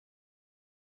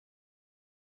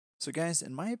So guys,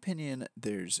 in my opinion,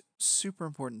 there's super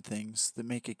important things that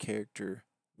make a character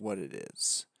what it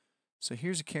is. So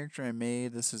here's a character I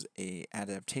made. This is a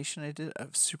adaptation I did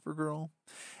of Supergirl.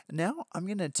 And now I'm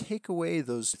going to take away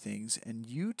those things and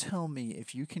you tell me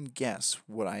if you can guess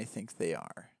what I think they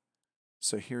are.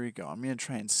 So here we go. I'm going to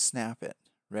try and snap it.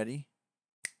 Ready?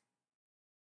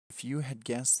 If you had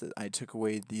guessed that I took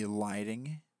away the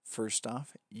lighting, first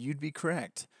off, you'd be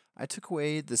correct. I took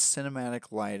away the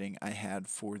cinematic lighting I had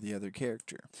for the other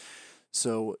character.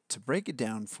 So, to break it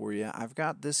down for you, I've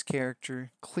got this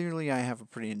character. Clearly, I have a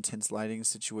pretty intense lighting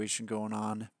situation going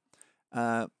on.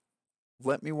 Uh,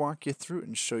 Let me walk you through it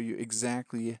and show you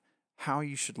exactly how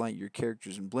you should light your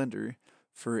characters in Blender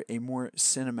for a more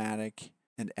cinematic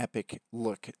and epic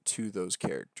look to those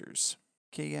characters.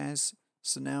 Okay, guys,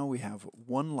 so now we have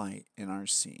one light in our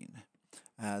scene.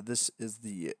 This is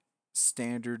the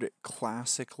standard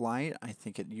classic light. I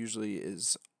think it usually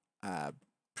is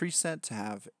preset to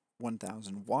have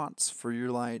 1000 watts for your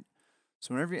light.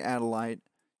 So whenever you add a light,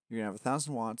 you're going to have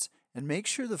 1000 watts. And make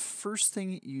sure the first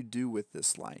thing you do with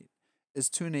this light is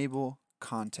to enable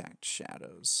contact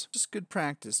shadows. Just good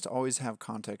practice to always have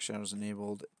contact shadows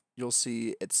enabled. You'll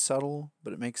see it's subtle,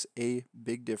 but it makes a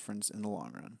big difference in the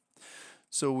long run.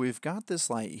 So we've got this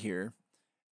light here,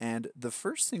 and the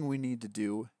first thing we need to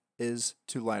do is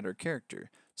to light our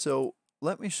character. So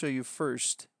let me show you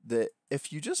first that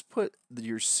if you just put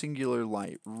your singular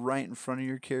light right in front of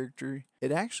your character,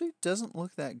 it actually doesn't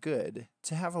look that good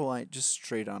to have a light just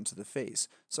straight onto the face.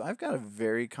 So I've got a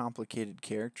very complicated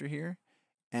character here,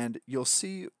 and you'll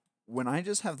see when I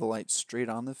just have the light straight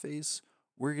on the face,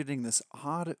 we're getting this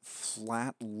odd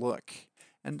flat look.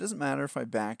 And it doesn't matter if I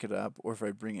back it up or if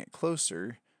I bring it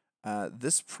closer,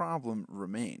 this problem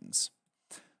remains.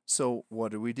 So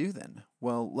what do we do then?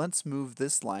 Well, let's move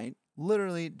this light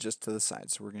literally just to the side.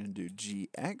 So we're going to do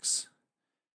GX,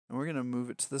 and we're going to move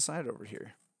it to the side over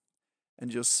here.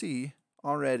 And you'll see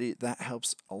already that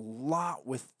helps a lot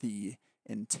with the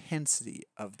intensity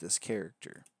of this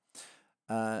character.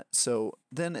 So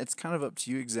then it's kind of up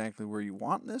to you exactly where you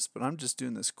want this, but I'm just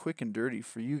doing this quick and dirty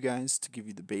for you guys to give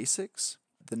you the basics.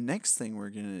 The next thing we're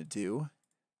going to do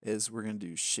is we're going to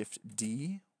do Shift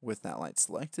D with that light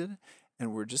selected,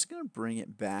 and we're just going to bring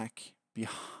it back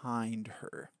behind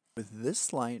her. With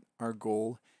this light, our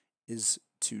goal is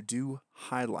to do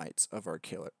highlights of our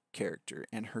character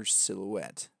and her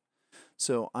silhouette.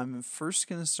 So I'm first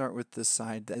going to start with the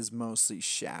side that is mostly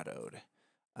shadowed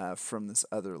from this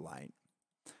other light.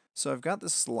 So I've got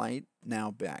this light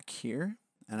now back here,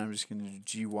 and I'm just going to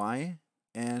do GY,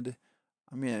 and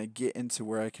I'm going to get into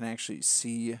where I can actually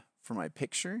see for my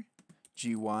picture,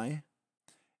 GY,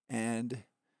 and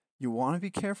you want to be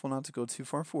careful not to go too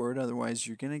far forward, otherwise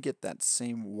you're going to get that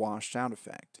same washed out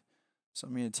effect. So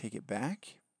I'm going to take it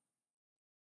back,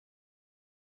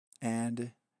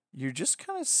 and you're just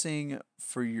kind of seeing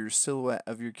for your silhouette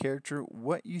of your character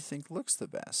what you think looks the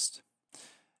best.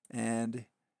 And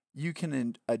you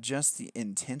can adjust the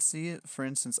intensity. For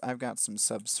instance, I've got some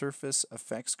subsurface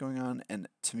effects going on, and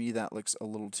to me that looks a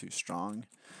little too strong.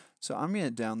 So I'm going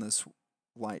to down this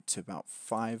light to about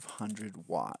 500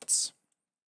 watts.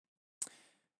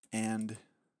 And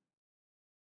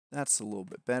that's a little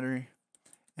bit better.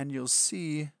 And you'll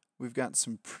see we've got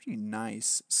some pretty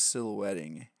nice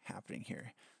silhouetting happening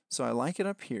here. So I like it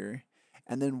up here.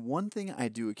 And then one thing I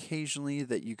do occasionally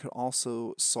that you could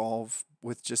also solve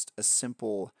with just a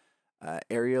simple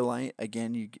area light.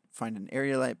 Again, you find an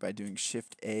area light by doing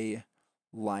Shift A,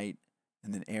 light,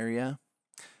 and then area.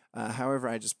 However,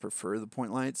 I just prefer the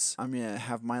point lights. I'm going to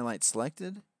have my light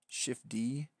selected, Shift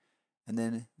D, and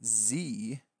then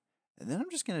Z, and then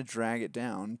I'm just going to drag it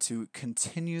down to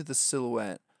continue the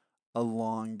silhouette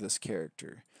along this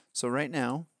character. So right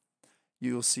now,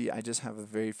 you'll see I just have a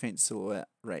very faint silhouette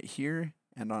right here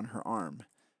and on her arm.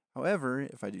 However,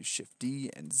 if I do Shift D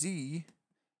and Z,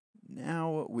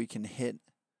 now we can hit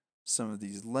some of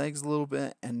these legs a little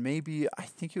bit, and maybe I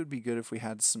think it would be good if we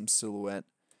had some silhouette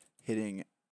hitting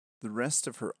the rest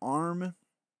of her arm.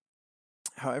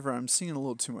 However, I'm seeing a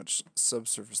little too much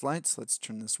subsurface light, so let's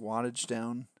turn this wattage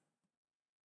down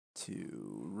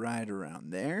to right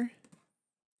around there.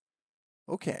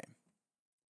 Okay.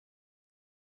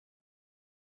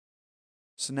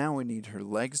 So now we need her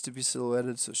legs to be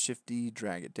silhouetted, so Shift D,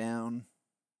 drag it down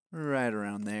right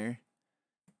around there.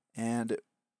 And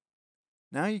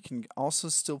now you can also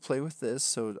still play with this,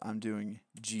 so I'm doing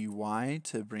GY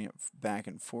to bring it back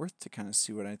and forth to kind of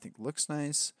see what I think looks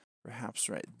nice. Perhaps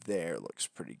right there looks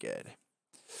pretty good.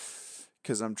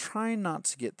 Because I'm trying not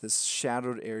to get this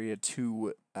shadowed area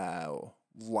too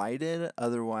lighted,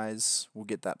 otherwise we'll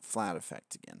get that flat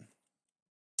effect again.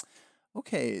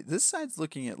 Okay, this side's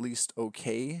looking at least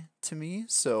okay to me,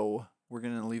 so we're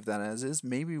gonna leave that as is.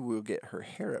 Maybe we'll get her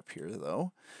hair up here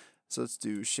though. So let's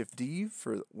do Shift D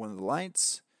for one of the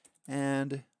lights,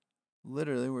 and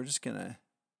literally we're just gonna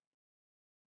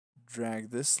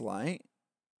drag this light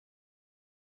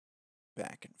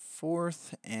back and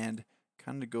forth and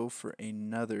kind of go for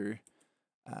another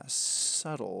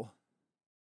subtle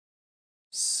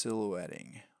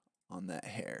silhouetting on that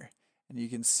hair. And you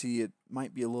can see it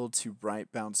might be a little too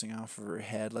bright bouncing off of her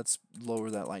head. Let's lower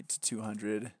that light to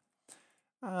 200.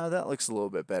 That looks a little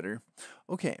bit better.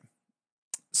 Okay,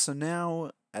 so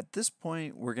now at this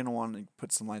point, we're going to want to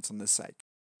put some lights on this side.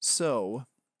 So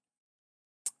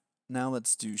now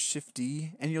let's do Shift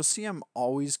D, and you'll see I'm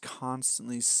always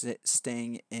constantly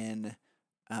staying in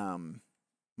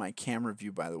my camera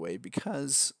view, by the way,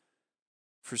 because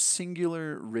for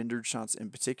singular rendered shots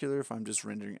in particular, if I'm just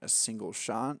rendering a single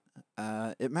shot,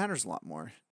 it matters a lot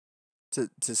more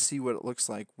to see what it looks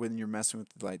like when you're messing with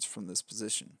the lights from this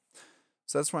position.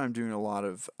 So that's why I'm doing a lot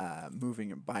of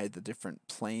moving by the different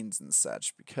planes and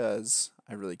such, because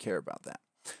I really care about that.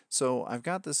 So I've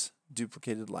got this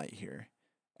duplicated light here,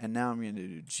 and now I'm going to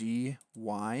do G,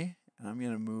 Y, and I'm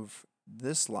going to move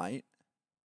this light.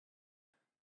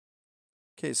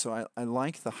 Okay, so I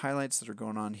like the highlights that are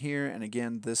going on here, and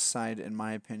again, this side, in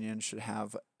my opinion, should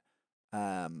have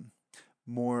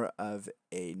more of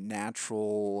a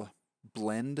natural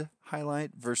blend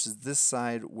highlight versus this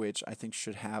side, which I think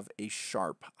should have a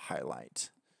sharp highlight.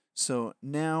 So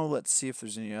now let's see if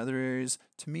there's any other areas.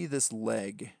 To me, this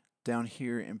leg down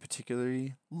here in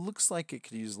particular looks like it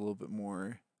could use a little bit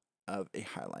more of a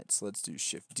highlight. So let's do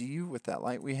Shift D with that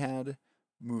light we had,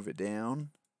 move it down,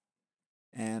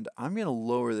 and I'm going to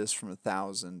lower this from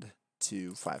 1,000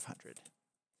 to 500.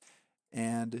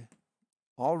 And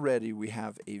already we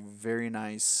have a very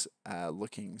nice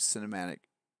looking cinematic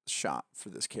shot for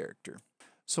this character.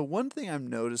 So one thing I'm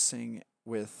noticing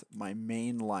with my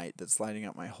main light that's lighting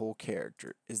up my whole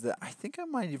character is that I think I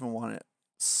might even want it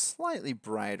slightly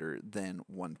brighter than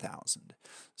 1,000.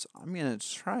 So I'm going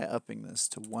to try upping this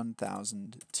to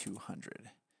 1,200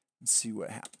 and see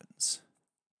what happens.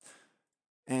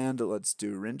 And let's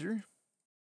do render.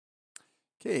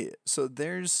 Okay, so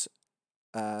there's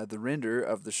the render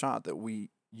of the shot that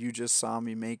you just saw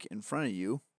me make in front of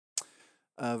you.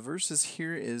 Versus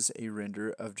here is a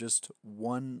render of just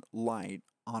one light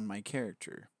on my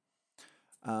character.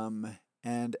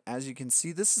 And as you can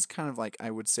see, this is kind of like, I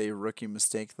would say, a rookie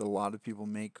mistake that a lot of people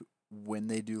make when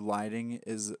they do lighting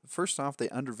is, first off, they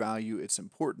undervalue its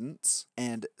importance,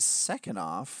 and second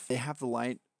off, they have the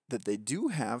light that they do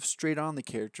have straight on the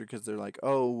character because they're like,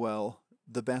 oh, well,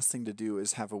 the best thing to do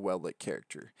is have a well-lit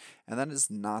character. And that is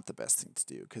not the best thing to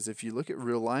do, because if you look at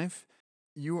real life,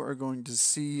 you are going to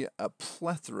see a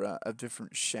plethora of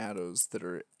different shadows that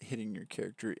are hitting your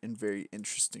character in very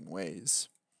interesting ways.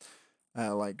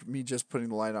 Like me just putting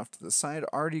the light off to the side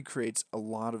already creates a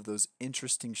lot of those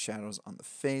interesting shadows on the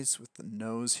face with the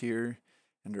nose here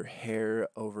and her hair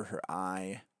over her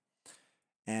eye.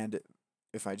 And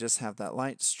if I just have that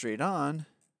light straight on,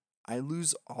 I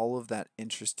lose all of that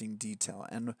interesting detail.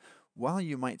 And while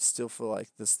you might still feel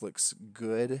like this looks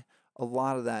good, a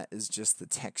lot of that is just the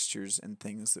textures and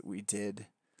things that we did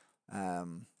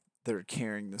that are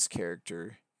carrying this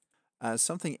character.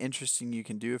 Something interesting you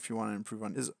can do if you want to improve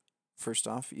on is, first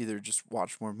off, either just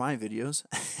watch more of my videos.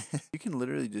 You can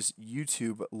literally just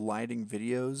YouTube lighting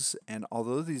videos, and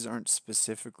although these aren't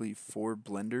specifically for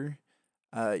Blender,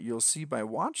 you'll see by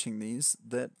watching these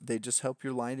that they just help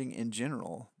your lighting in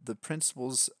general. The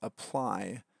principles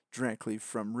apply directly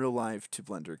from real life to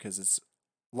Blender because it's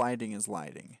lighting is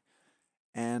lighting.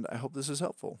 And I hope this is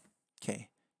helpful. Okay,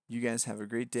 you guys have a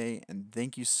great day, and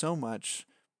thank you so much.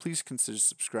 Please consider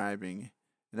subscribing.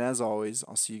 And as always,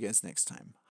 I'll see you guys next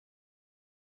time.